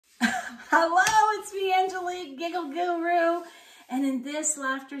Hello, it's me, Angélique, Giggle Guru. And in this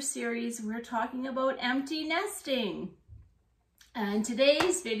laughter series, we're talking about empty nesting. And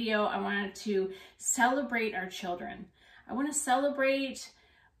today's video, I wanted to celebrate our children. I want to celebrate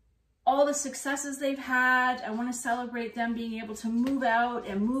all the successes they've had. I want to celebrate them being able to move out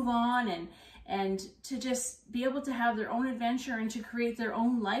and move on and to just be able to have their own adventure and to create their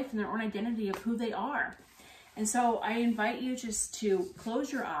own life and their own identity of who they are. And so I invite you just to close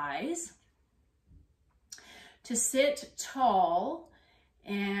your eyes, to sit tall,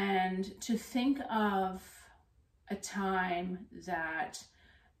 and to think of a time that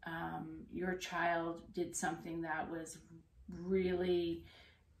your child did something that was really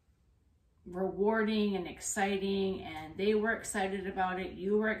rewarding and exciting, and they were excited about it,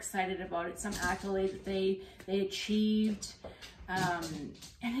 you were excited about it, some accolade that they achieved. And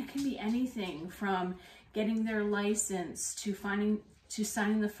it can be anything from getting their license to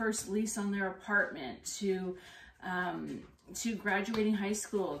signing the first lease on their apartment, to graduating high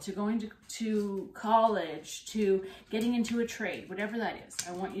school, to going to college, to getting into a trade, whatever that is.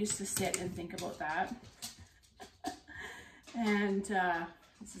 I want you to sit and think about that. And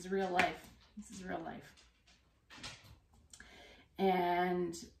this is real life. This is real life.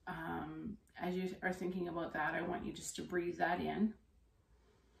 And as you are thinking about that, I want you just to breathe that in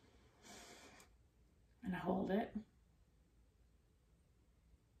and hold it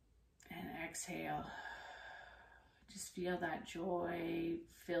and exhale. Just feel that joy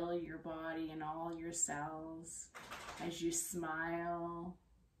fill your body and all your cells as you smile,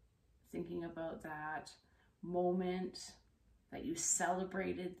 thinking about that moment that you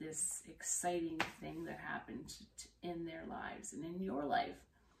celebrated this exciting thing that happened in their lives and in your life.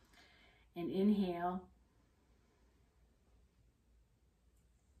 And inhale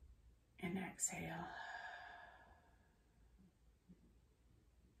and exhale.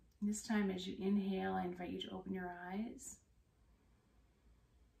 This time, as you inhale, I invite you to open your eyes.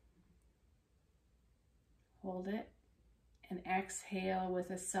 Hold it and exhale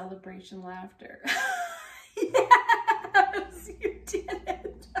with a celebration laughter. Yes, you did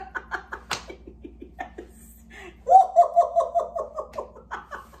it. Yes. Woo!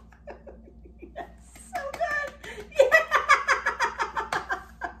 Yes, so good. Yeah.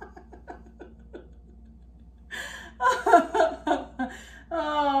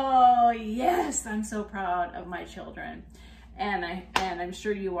 Oh, yes, I'm so proud of my children. And I'm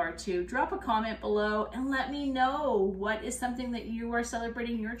sure you are too. Drop a comment below and let me know what is something that you are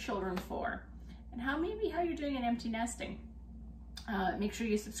celebrating your children for, and how you're doing in empty nesting. Make sure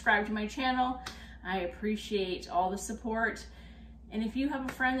you subscribe to my channel. I appreciate all the support. And if you have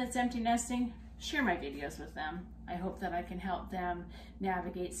a friend that's empty nesting, share my videos with them. I hope that I can help them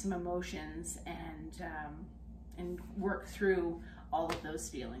navigate some emotions and work through all of those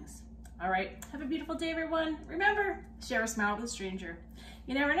feelings. All right, have a beautiful day, everyone. Remember, share a smile with a stranger.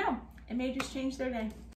 You never know, it may just change their day.